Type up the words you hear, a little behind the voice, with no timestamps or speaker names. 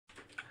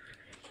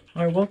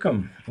Hi,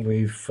 welcome.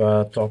 We've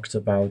talked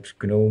about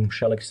GNOME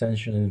shell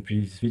extension in the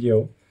previous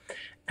video,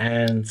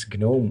 and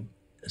GNOME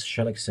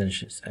shell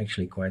extension is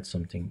actually quite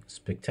something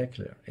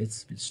spectacular.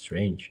 It's a bit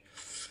strange.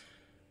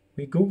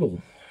 We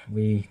Google,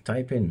 we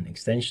type in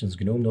extensions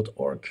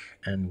gnome.org,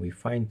 and we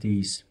find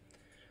these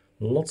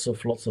lots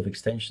of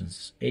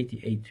extensions.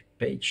 88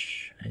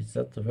 page. Is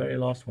that the very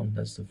last one?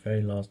 That's the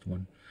very last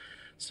one.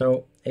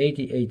 So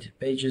 88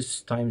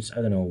 pages times I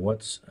don't know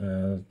what,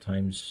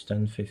 times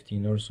 10,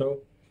 15 or so.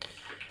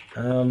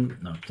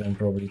 No, 10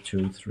 probably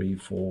 2, 3,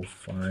 4,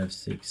 5,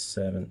 6,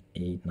 7,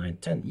 8, 9,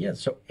 10. Yeah,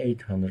 so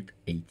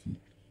 880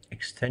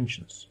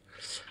 extensions.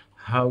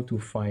 How to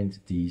find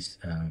these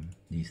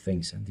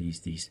things and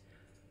these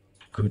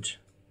good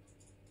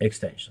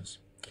extensions?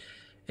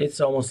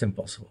 It's almost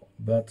impossible,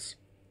 but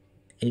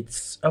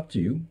it's up to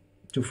you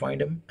to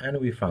find them. And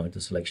we found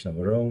a selection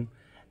of our own,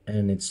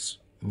 and it's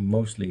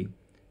mostly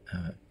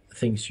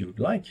things you'd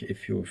like.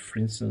 If you, for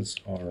instance,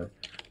 are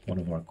one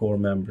of our core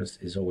members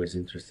is always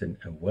interested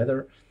in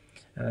weather,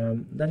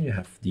 then you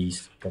have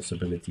these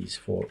possibilities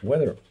for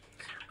weather.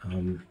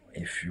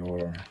 If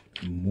your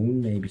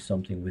moon, maybe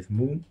something with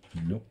moon,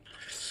 no,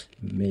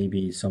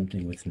 maybe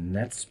something with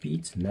net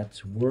speed,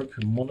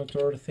 network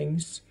monitor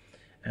things,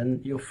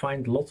 and you'll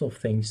find lots of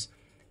things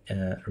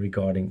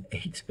regarding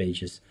 8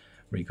 pages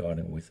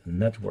regarding with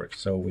network.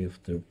 So we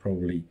have to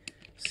probably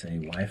say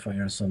Wi-Fi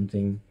or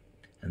something,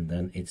 and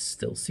then it's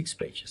still 6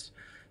 pages.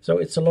 So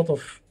it's a lot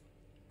of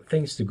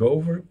things to go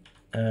over,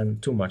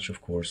 and too much,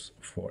 of course,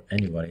 for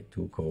anybody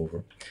to go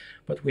over.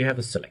 But we have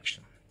a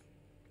selection.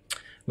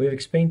 We have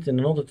explained in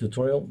another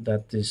tutorial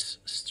that this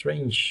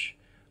strange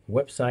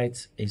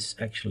website is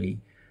actually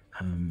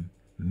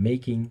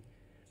making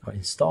or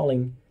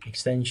installing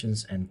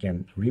extensions and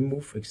can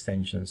remove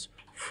extensions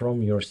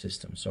from your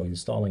system. So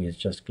installing is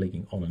just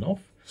clicking on and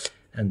off,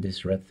 and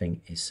this red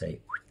thing is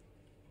say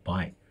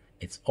bye.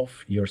 It's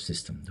off your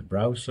system. The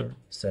browser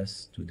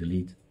says to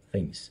delete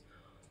things.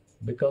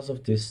 Because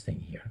of this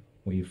thing here,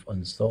 we've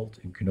installed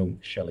a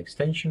GNOME shell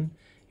extension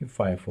in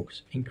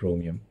Firefox, in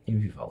Chromium,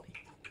 in Vivaldi.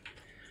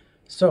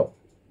 So,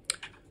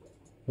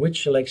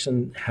 which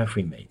selection have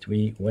we made?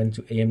 We went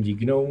to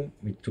AMD GNOME,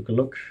 we took a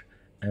look,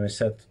 and we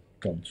set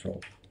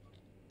Control.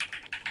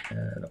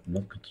 No,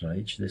 not Control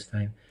H this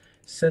time.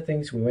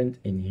 Settings, we went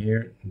in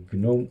here,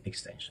 GNOME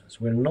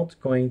extensions. We're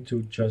not going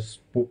to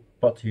just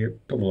put here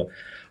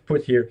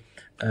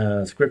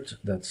a script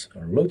that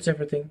loads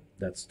everything.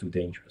 That's too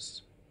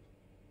dangerous.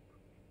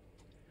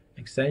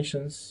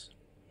 Extensions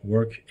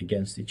work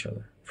against each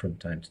other from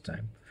time to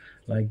time.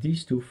 Like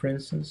these two, for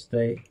instance,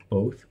 they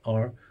both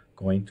are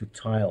going to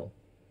tile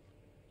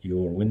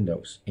your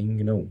windows in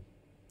GNOME.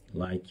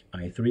 Like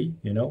i3,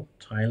 you know,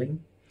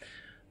 tiling.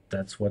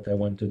 That's what I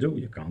want to do.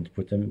 You can't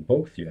put them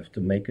both. You have to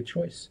make a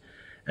choice.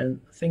 And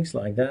things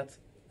like that,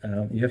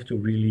 you have to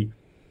really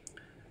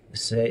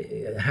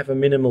say, have a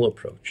minimal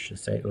approach.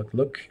 Say,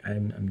 look,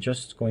 I'm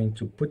just going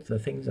to put the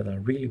things that I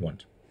really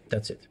want.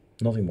 That's it,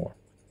 nothing more.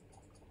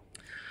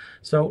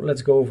 So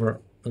let's go over,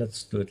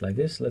 let's do it like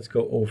this. Let's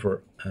go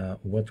over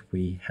what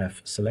we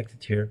have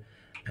selected here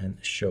and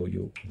show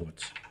you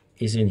what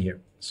is in here.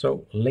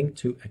 So link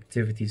to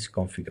activities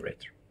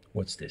configurator.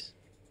 What's this?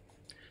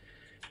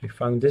 We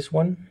found this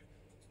one,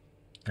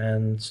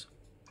 and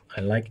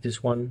I like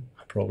this one.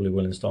 I probably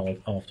will install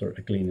it after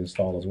a clean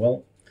install as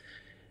well.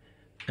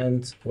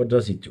 And what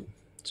does it do?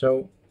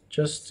 So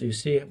just you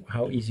see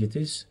how easy it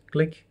is.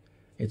 Click,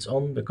 it's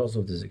on because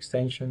of this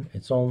extension.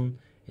 It's on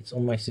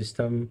my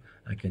system.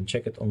 I can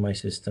check it on my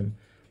system.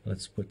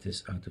 Let's put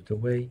this out of the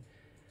way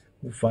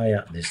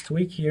via this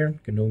tweak here,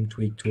 GNOME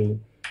tweak tool,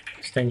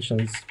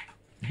 extensions.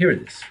 Here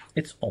it is,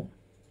 it's on.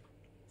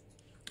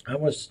 I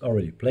was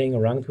already playing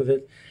around with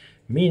it,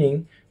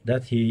 meaning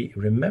that he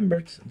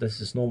remembered,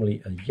 this is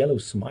normally a yellow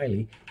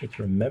smiley, it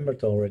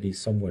remembered already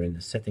somewhere in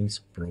the settings,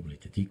 probably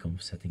the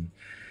deconf setting,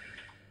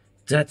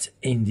 that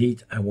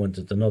indeed I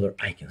wanted another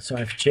icon. So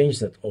I've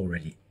changed that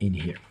already in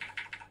here.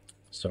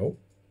 So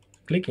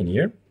click in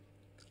here,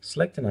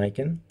 select an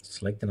icon,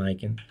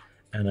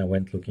 and I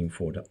went looking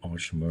for the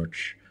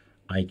ArchMerge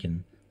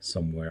icon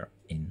somewhere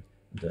in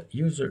the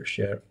user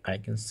share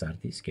icon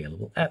Sardi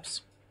scalable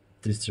apps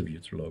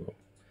distributor logo.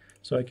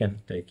 So I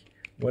can take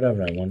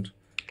whatever I want,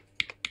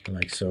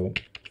 like so,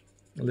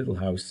 a little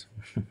house,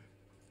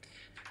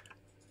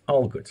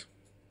 all good.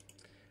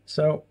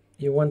 So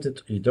you want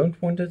it, you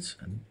don't want it,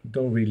 and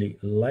don't really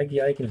like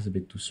the icon, it's a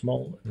bit too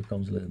small, it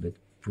becomes a little bit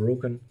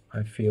broken,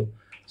 I feel.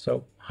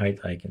 So hide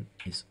icon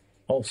is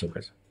also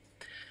good.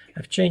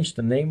 I've changed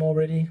the name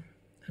already.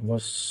 It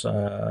was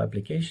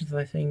applications,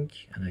 I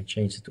think, and I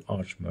changed it to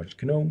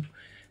ArchMerge GNOME.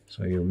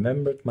 So you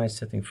remembered my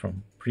setting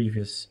from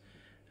previous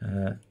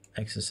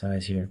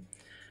exercise here.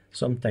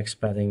 Some text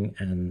padding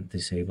and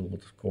disable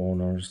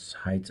corners,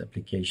 hide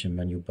application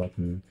menu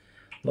button.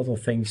 A lot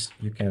of things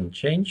you can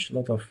change, a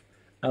lot of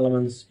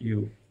elements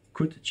you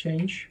could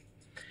change.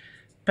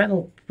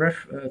 Panel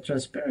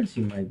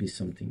transparency might be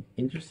something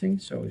interesting.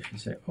 So if you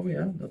say, oh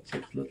yeah, that's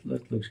it,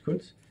 that looks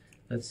good.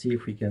 Let's see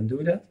if we can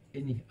do that.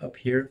 Up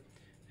here,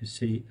 you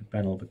see the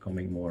panel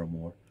becoming more and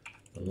more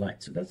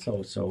light. So that's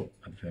also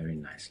a very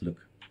nice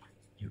look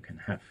you can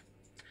have.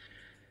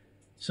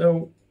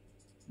 So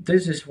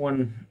this is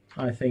one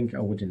I think I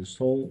would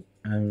install,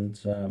 and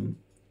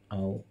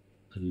I'll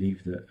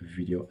leave the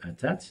video at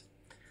that.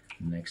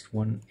 Next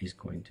one is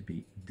going to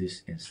be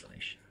this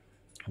installation.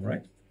 All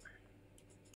right.